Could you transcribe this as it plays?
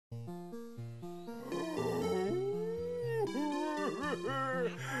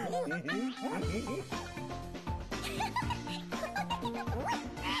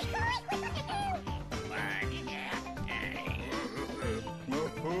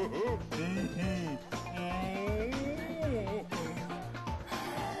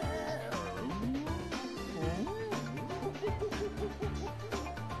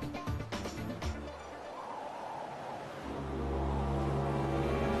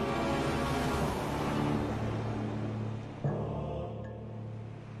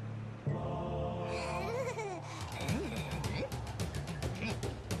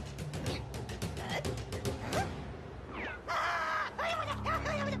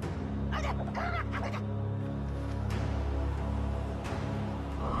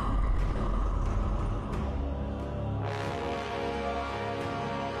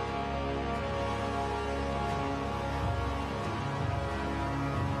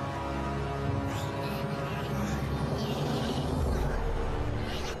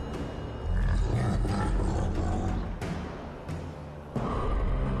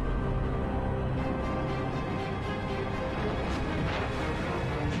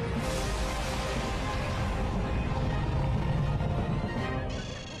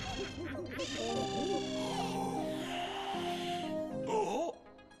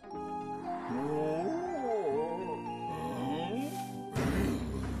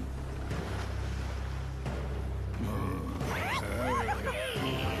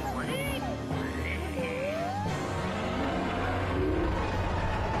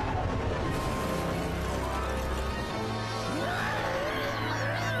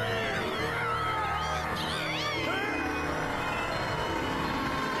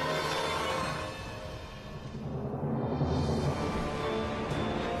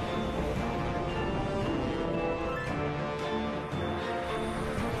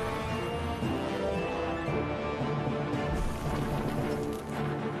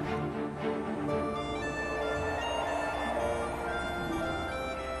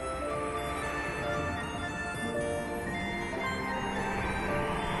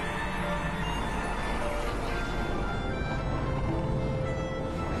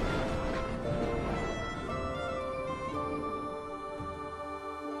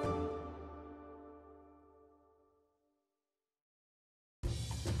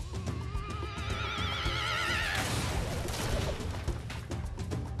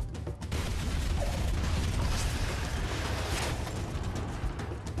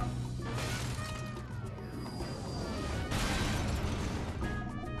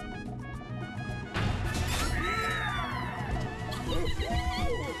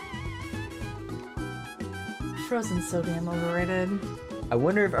Frozen's so damn overrated. I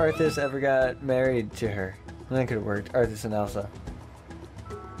wonder if Arthas ever got married to her. That could have worked. Arthas and Elsa.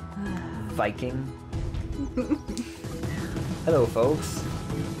 Viking. Hello, folks.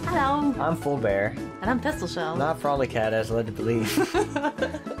 Hello. I'm Full Bear. And I'm Pistol Shell. Not Frolic Cat, as led to believe.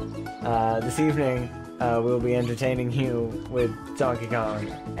 This evening, we'll be entertaining you with Donkey Kong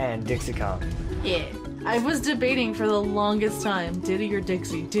and Dixie Kong. Yeah. I was debating for the longest time, Diddy or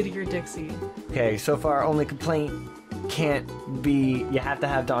Dixie, Diddy or Dixie. Okay, so far only complaint can't be you have to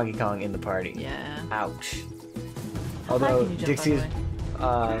have Donkey Kong in the party. Yeah. Ouch. How Although high can you jump, Dixie's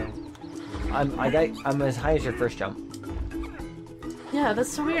by the way? I'm as high as your first jump. Yeah,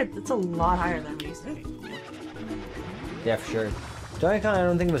 that's so weird. That's a lot higher than we used to be. Yeah, for sure. Donkey Kong I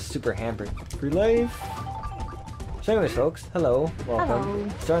don't think was super hampered. Free life. So anyways, folks, hello, welcome. Hello.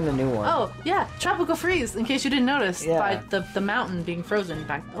 Starting the new one. Oh, yeah, Tropical Freeze, in case you didn't notice, Yeah. by the mountain being frozen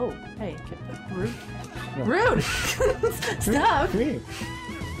back. Oh, hey, rude. No. Rude! Stop! Come here.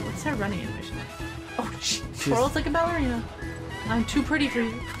 What's her running animation? Oh, she She's- twirls like a ballerina. I'm too pretty for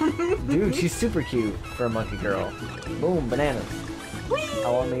you. Dude, she's super cute for a monkey girl. Boom, bananas. Whee!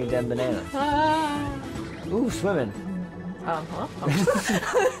 I want me them bananas. Ah. Ooh, swimming. Huh? Oh.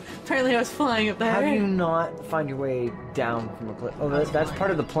 Apparently I was flying up there. How do you not find your way down from a cliff? Oh, that's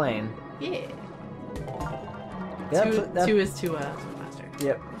part of the plane. Yeah. Yeah, Two is to faster.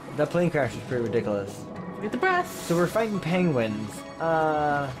 Yep, that plane crash was pretty ridiculous. Get the breath. So we're fighting penguins.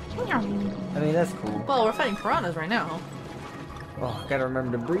 I mean, that's cool. Well, we're fighting piranhas right now. Oh, gotta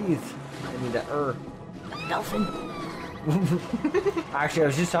remember to breathe. I need to Dolphin. Actually, I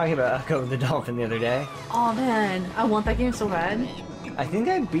was just talking about Echo the Dolphin the other day. Oh man, I want that game so bad. I think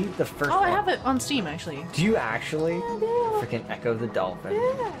I beat the first Oh, one. I have it on Steam actually. Do you actually? I do. Freaking Echo the Dolphin.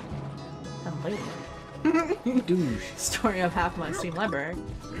 Yeah. I'm waiting. Douche. Story of half my Steam library.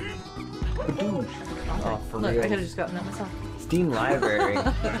 Douche. Oh, for Look, real. I could have just gotten that myself. Steam library.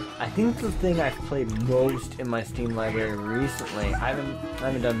 I think the thing I've played most in my Steam library recently. I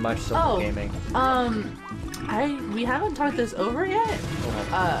haven't done much solo gaming. We haven't talked this over yet.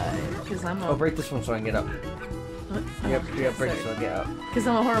 Because I'm a. Oh, break this one so I can get up. Yep, break this one, get up. Because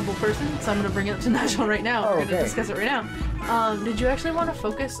I'm a horrible person, so I'm gonna bring it up to Nigel right now. Oh, We're gonna okay. discuss it right now. Did you actually want to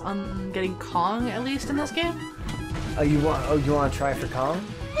focus on getting Kong at least in this game? You want to try for Kong?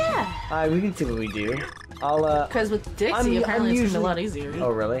 Yeah. We can see what we do. I'll Because with Dixie, I'm apparently it's usually- a lot easier. Oh,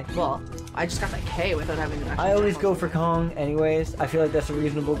 really? Well, I just got that K without having to actually. I always check go on for Kong anyways. I feel like that's a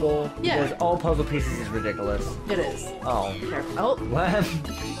reasonable goal. Yeah. Because all puzzle pieces is ridiculous. it. It is. Oh. Careful. Oh. What?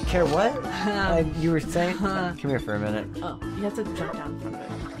 Care what? You were saying? Come here for a minute. Oh, you have to jump down in front of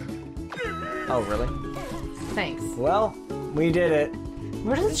it. Oh, really? Thanks. Well, we did it.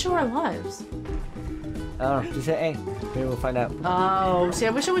 Where does it show our lives? Oh, just say, hey, maybe we'll find out. Oh, see,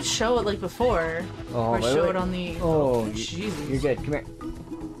 I wish it would show it like before. Oh, or wait, show wait. it on the. Oh, Jesus. you're good. Come here.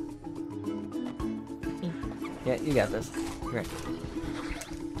 Yeah, you got this. Come here.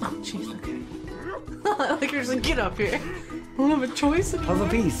 Oh, jeez, okay. Like you're just like, get up here. I don't have a choice anymore. Puzzle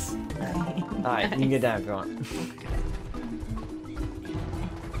piece. Alright, you can get down if you want.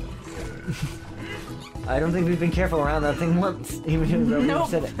 I don't think we've been careful around that thing once, even though Nope. we've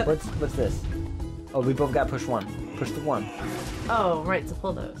said it. What's this? Oh, we both got push one. Push the one. Oh, right, to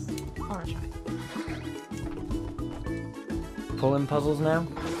pull those. I wanna try. Pull in puzzles now?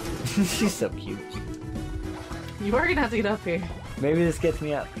 She's so cute. You are gonna have to get up here. Maybe this gets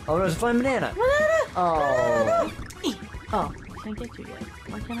me up. Oh, there's a flying banana! Oh. Oh, can't get you yet.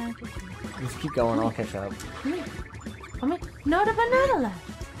 Why can't I get you? Just keep going, I'll catch up. Come here. Come here. Not a banana left.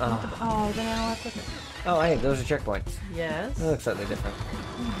 Oh, Oh, banana left with it. oh hey, those are checkpoints. Yes. They look slightly different.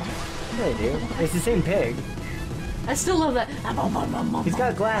 They do. It's the same pig. I still love that. He's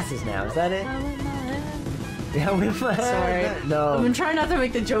got glasses now, is that it? Yeah, with my Sorry. No. I've been trying not to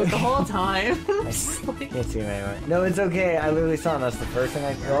make the joke the whole time. I can't see him anymore. No, it's okay. I literally saw him. That's the first thing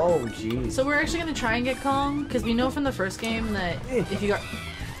I. Oh, jeez. So we're actually gonna try and get Kong because we know from the first game that if you got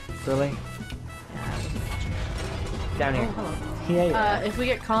Really? Down oh, here. hello. Yeah. If we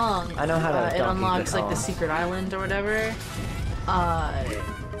get Kong, I know how to it donkey unlocks the like the Kong. secret island or whatever.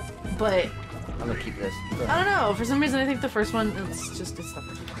 But I'm gonna keep this. I don't know. For some reason, I think the first one it's stuff.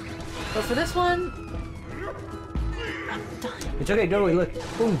 But for this one, I'm done. It's okay. Don't worry. Look.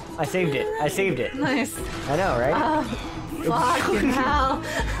 Boom. I saved it. I saved it. Nice. I know, right? Fucking hell.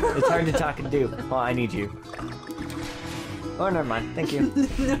 It's hard to talk and do. Well, I need you. Oh, never mind. Thank you.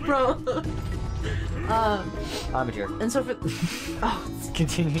 Bro. I'm a jerk. And so for oh,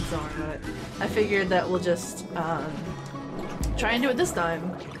 Continue. sorry about it. I figured that we'll just try and do it this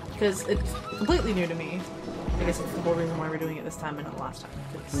time because it's completely new to me. I guess it's the whole reason why we're doing it this time and not last time.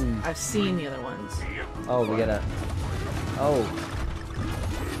 Because I've seen the other ones. Oh, we gotta. Oh.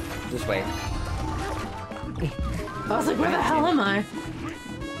 This way. I was like, where the hell am I?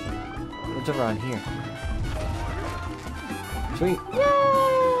 What's over on here? Sweet. Yay!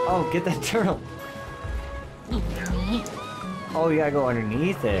 Oh, get that turtle. Oh, you gotta go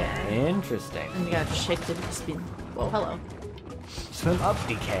underneath it. Interesting. And you gotta shake to spin. Whoa, hello. Swim up,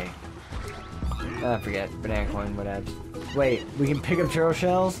 DK. I forget. Banana coin, whatevs. Wait, we can pick up turtle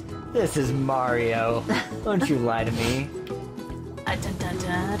shells? This is Mario. Don't you lie to me.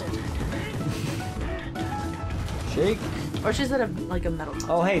 Shake. Or she's at like a metal.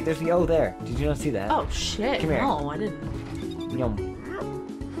 Oh, hey, there's the O there. Did you not see that? Oh shit! Come here. No, I didn't. Yum.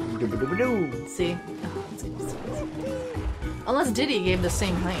 Doo-ba-doo-ba-doo. See. Oh, let's get this. Unless Diddy gave the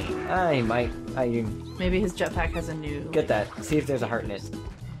same height. I might. You Maybe his jetpack has a new. get that. See if there's a heart in it.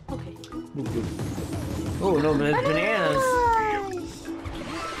 Okay. Oh, no, but it's bananas.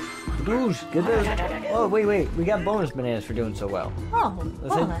 Boosh, get those. Oh, wait. We got bonus bananas for doing so well. Oh,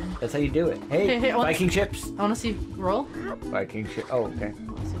 That's, well it. then. That's how you do it. Hey, Hey, well, Viking chips. I want to see roll. Viking chip. Oh, okay.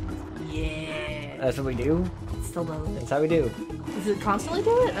 Yeah. That's what we do. It still does it. That's how we do. Does it constantly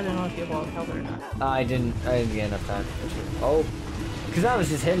do it? I don't know if you have held it or not. I didn't get enough time. Oh, because I was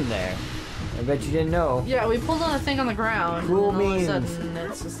just hidden there. I bet you didn't know. Yeah, we pulled on a thing on the ground. Cool and all beans. of a sudden,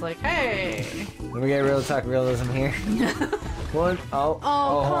 it's just like, hey. Let me get real talk realism here. One. Oh.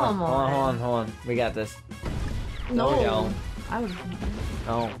 Oh, come hold on. We got this. No. we don't. I would.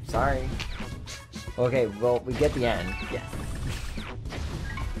 Oh, sorry. Okay, well, we get the end. Yes.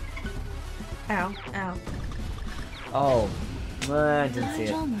 Ow, ow. Oh. I didn't see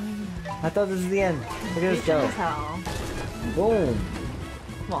it. I thought this was the end. Look at this go. Hell. Boom.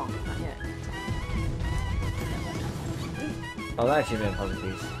 Well, not yet. Oh, that should have been a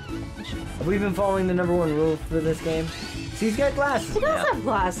puzzle piece. Have we been following the #1 rule for this game? See, he's got glasses He does now. have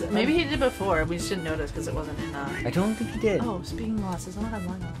glasses. Maybe he did before. We just didn't notice because it wasn't in. I don't think he did. Oh, speaking of glasses, I don't have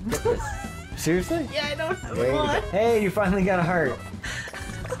mine on. Get this. Seriously? Yeah, I don't have There you go. one. Hey, you finally got a heart.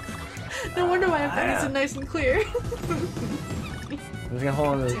 No wonder why I'm nice and nice and clear. I'm just gonna hold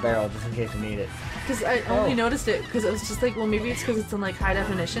on to this barrel just in case we need it. Because I only noticed it because it was just like, well, maybe it's because it's in like high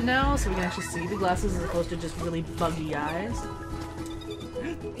definition now, so we can actually see the glasses as opposed to just really buggy eyes.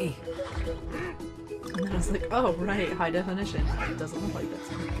 And then I was like, oh, right, high definition. It doesn't look like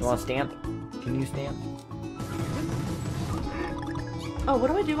this. You want a stamp? Can you stamp? Oh,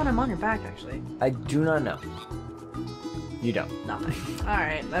 what do I do when I'm on your back, actually? I do not know. You don't. Nothing.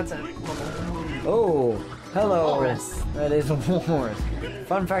 Alright, that's it. Oh, hello. Walrus. That is a walrus.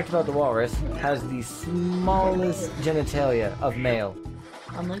 Fun fact about the walrus, has the smallest genitalia of male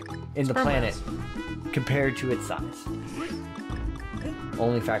I'm like, in the sperm planet whales. compared to its size.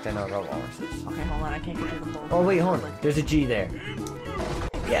 Only fact I know about walruses. Okay, hold on, I can't get through the whole. Oh wait, hold on. There's a G there.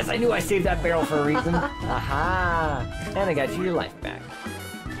 Yes, I knew I saved that barrel for a reason. Aha! And I got you your life back.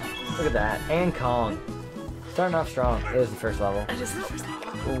 Look at that. And Kong. Starting off strong. It was the first level. I just noticed that.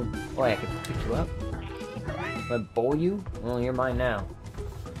 Oh, boy, I could pick you up. If I bowl you? Well, you're mine now.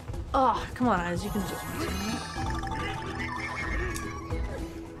 Oh, come on, eyes, you can just.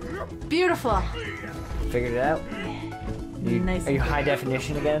 Beautiful. Figured it out? Nice. Are you high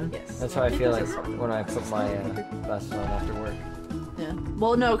definition again? Yes. That's how I feel like this is- when I put my glasses on after work. Yeah.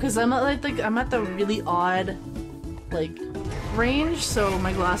 Well, no, because I'm at like I'm at the really odd, like, range. So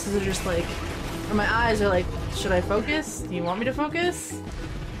my glasses are just like, or my eyes are like, should I focus? Do you want me to focus?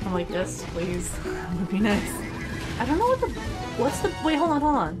 I'm like, yes, please. That would be nice. I don't know what the. What's the? Wait, hold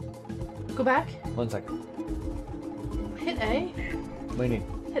on. Go back. 1 second. Hit A. What do you need?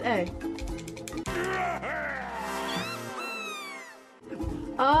 Hit A.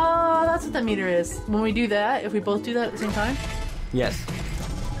 Oh, that's what that meter is. When we do that, if we both do that at the same time, Yes.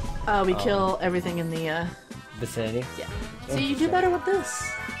 we kill everything in the. Vicinity? Yeah. See, you do better with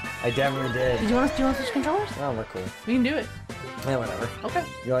this. I definitely did. Do you want to switch controllers? Oh, we're cool. We can do it. Yeah, whatever. Okay.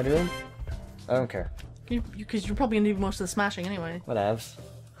 You wanna do it? I don't care. Because you're probably gonna do most of the smashing anyway. Whatevs.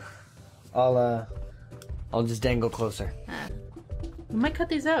 I'll just dangle closer. We might cut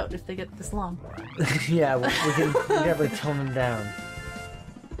these out if they get this long. Yeah, we can definitely tone them down.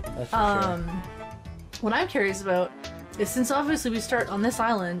 That's for sure. What I'm curious about is since obviously we start on this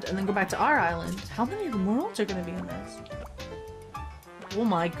island and then go back to our island, how many of the worlds are gonna be in this? Oh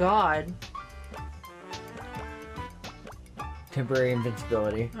my god. Temporary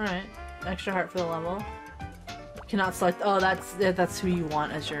invincibility. Alright. Extra heart for the level. Cannot select. Oh, that's who you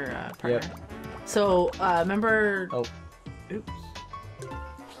want as your partner. Yep. So, remember. Oh. Oops.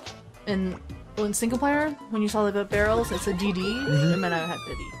 In single player, when you saw the barrels, it said DD. It meant I had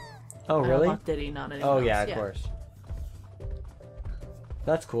Diddy. Oh, I really? unlocked Diddy, not anything Oh, else. yeah, of course.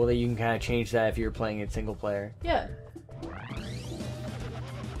 That's cool that you can kind of change that if you're playing it single player. Yeah.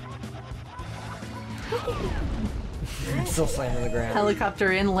 Still slamming the ground.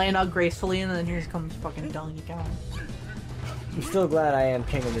 Helicopter in, land out gracefully, and then here comes fucking Donkey Kong. I'm still glad I am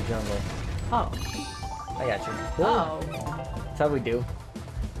king of the jungle. Oh. I got you. Cool. Oh. That's how we do.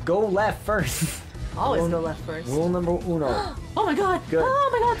 Go left first. Always Rule- go left first. Rule number uno. Oh my god! Good. Oh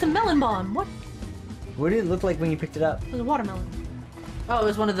my god, it's a melon bomb! What? What did it look like when you picked it up? It was a watermelon. Oh, it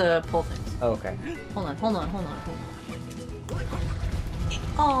was one of the pull things. Oh, okay. Hold on.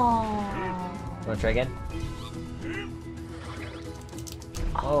 Oh. Wanna try again?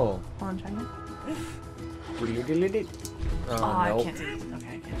 Oh. Hold on, try again. Oh, Oh, I nope. can't do this.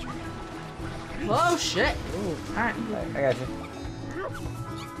 Okay, I can't try. Oh shit! Alright. I got you.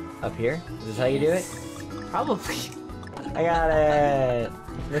 Up here? Is this how you do it? Probably. I got it!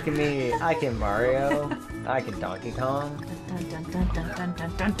 Look at me. I can Mario. I can Donkey Kong. Dun, dun, dun, dun, dun,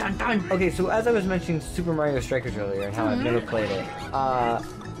 dun, dun, dun, dun. Okay, so as I was mentioning Super Mario Strikers earlier and how I've never played it,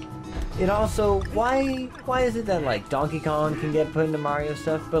 it also, why is it that, like, Donkey Kong can get put into Mario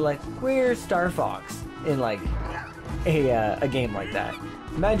stuff, but, like, where's Star Fox in, like, a game like that?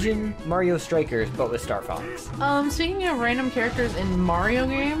 Imagine Mario Strikers, but with Star Fox. Speaking of random characters in Mario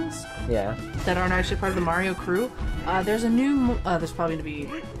games Yeah. that aren't actually part of the Mario crew, there's a new, there's probably to be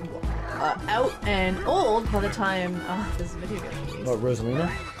out and old by the time this video gets released. What, Rosalina?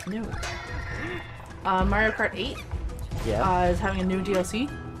 No. Mario Kart 8 Yeah. is having a new DLC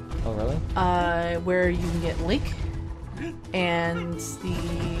Oh, really? where you can get Link and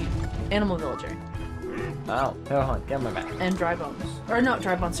the Animal Villager Oh, hold on. Get on my back. and Dry Bones. Or no,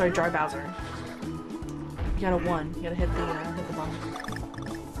 Dry Bones, sorry, Dry Bowser. You gotta one. You gotta hit the button.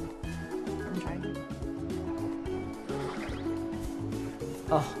 And try again.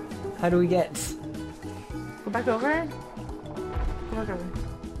 Oh, how do we get? Go back over. Go back over.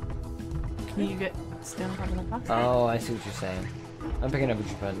 Can you get stand on top of that box? Oh, I see what you're saying. I'm picking up what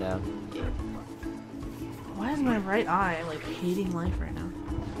you're putting down. Why is my right eye like hating life right now?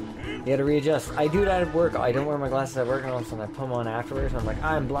 You gotta readjust. I do that at work. I don't wear my glasses at work, and all of a sudden I put them on afterwards, and I'm like,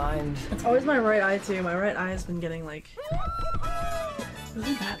 I'm blind. It's always my right eye too. My right eye has been getting like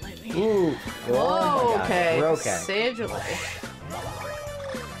really bad lately. Ooh. Whoa, Oh my God. okay. We're okay. Saved your life.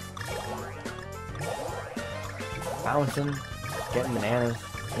 Bouncing. Getting bananas.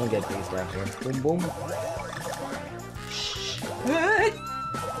 We'll get these back here. Boom, boom.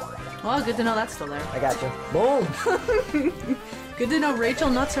 Well, good to know that's still there. I got you. Boom! Good to know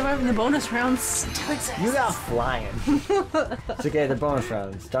Rachel not surviving the bonus rounds still exists. You got flying. It's okay, the bonus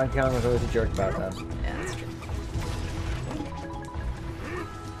rounds. Donkey Kong was always a jerk about them. Yeah, that's true.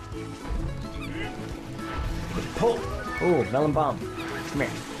 Pull! Ooh, melon bomb. Come here.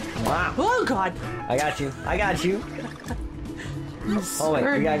 Wow. Oh god! I got you. I got you. Oh wait,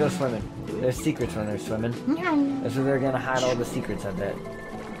 we gotta go swimming. There's secrets when they're swimming. That's where they're gonna hide all the secrets, I bet.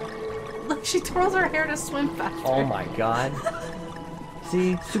 Look, she twirls her hair to swim faster. Oh my god.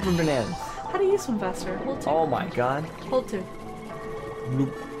 See? Super bananas. How do you swim faster? Hold two. Oh my god. Hold two.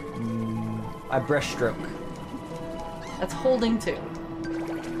 Bloop. I breaststroke. That's holding two.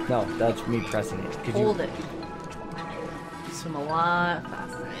 No, that's me pressing it. Could Hold you... it. You swim a lot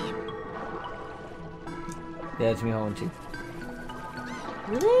faster. Yeah, that's me holding two.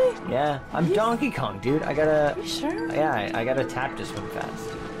 Really? Yeah, I'm Donkey Kong, dude. I gotta... You sure? Yeah, I gotta tap to swim fast.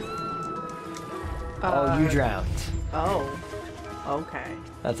 Oh, you drowned. Oh. Okay.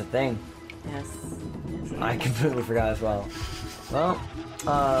 That's a thing. Yes. I completely forgot as well. Well, hold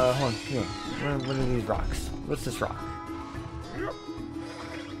on, here. What are these rocks? What's this rock?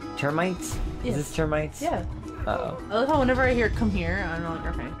 Termites? Yes. Is this termites? Yeah. Uh-oh. I love how whenever I hear "come here," I'm like,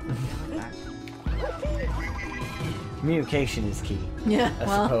 okay. Communication is key, Yeah. I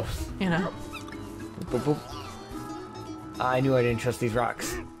Well, suppose. you know. Boop, boop. I knew I didn't trust these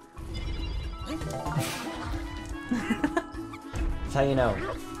rocks. That's how you know.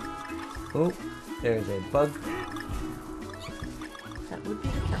 Oh, there's a bug. That would be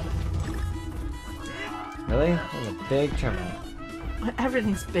the termite. Really? There's a big termite.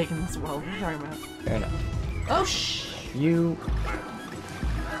 Everything's big in this world. What are you talking about? Fair enough. Oh, shh. You...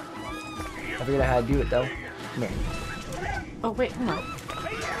 I figured out how to do it, though. Come here. Oh, wait, hold on.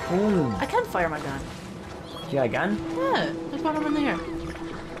 Ooh. I can fire my gun. You got a gun? Yeah, there's one over in the air.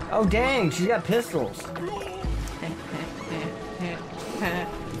 Oh, dang, she's got pistols.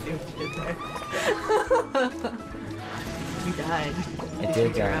 You died. I did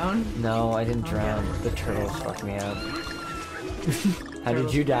you drown? No, I didn't drown. yeah. The turtles fucked me up. How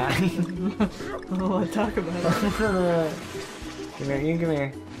did you die? Oh, talk about it. Come here, you come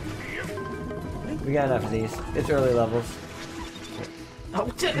here. We got enough of these. It's early levels.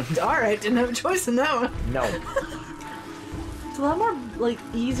 Oh, alright, didn't have a choice in that one. No. It's a lot more, like,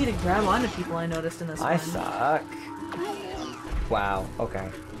 easy to grab onto people, I noticed in this I one. suck. Wow, okay.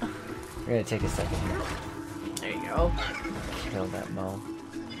 We're gonna take a second here. There you go. Kill that Mo.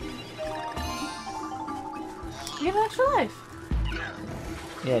 You get an extra life.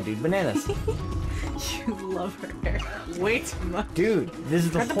 Yeah, dude, bananas. You love her hair way too much. Dude, this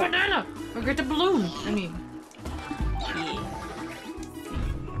is the Get the whole... banana! Or get the balloon! I mean...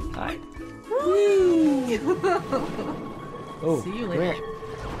 Alright. Woo! Oh, See you come later. here.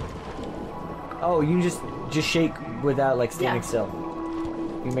 Oh, you just shake without like standing Yeah. still.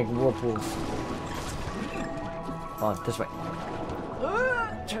 You make whirlpools. On this way.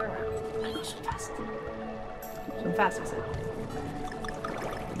 Turn around. I go so fast. So fast, I said.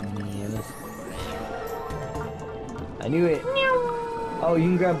 Yes. I knew it. Oh, you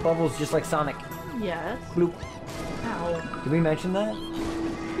can grab bubbles just like Sonic. Yes. Bloop. Ow. Did we mention that?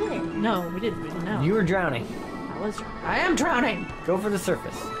 No, we didn't. We didn't know. You were drowning. I am drowning! Go for the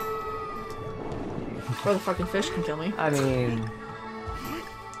surface. Or the fucking fish can kill me. I mean...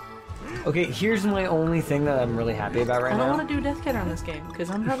 Okay, here's my only thing that I'm really happy about right I now. don't want to do Death Kit on this game, because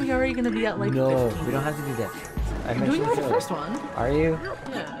I'm probably already going to be at like No, 15. we don't have to do that. I I'm doing mentioned it for the earlier. first one. Are you?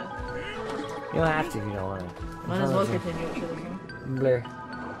 Yeah. You don't have to if you don't want to. Might as well continue it for the game. Blur.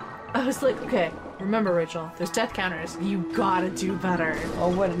 I was like, okay, remember Rachel, there's death counters. You gotta do better. Oh,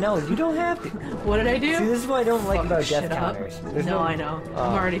 what? No, you don't have to. What did I do? See, this is what I don't like Fuck about shit death up. counters. There's No, I know. Oh.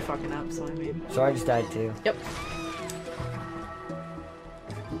 I'm already fucking up, so I mean. So I just died too. Yep.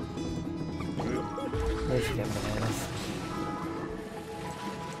 Let's get bananas.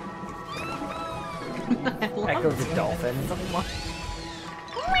 Echo the dolphin.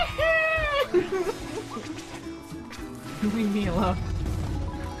 Leave me alone.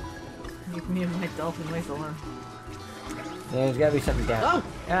 Leave me and my dolphin ways alone. There's gotta be something down. Oh!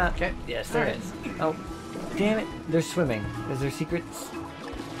 Ah, Okay. yes, there Alright. is. Oh, damn it. They're swimming. Is there secrets?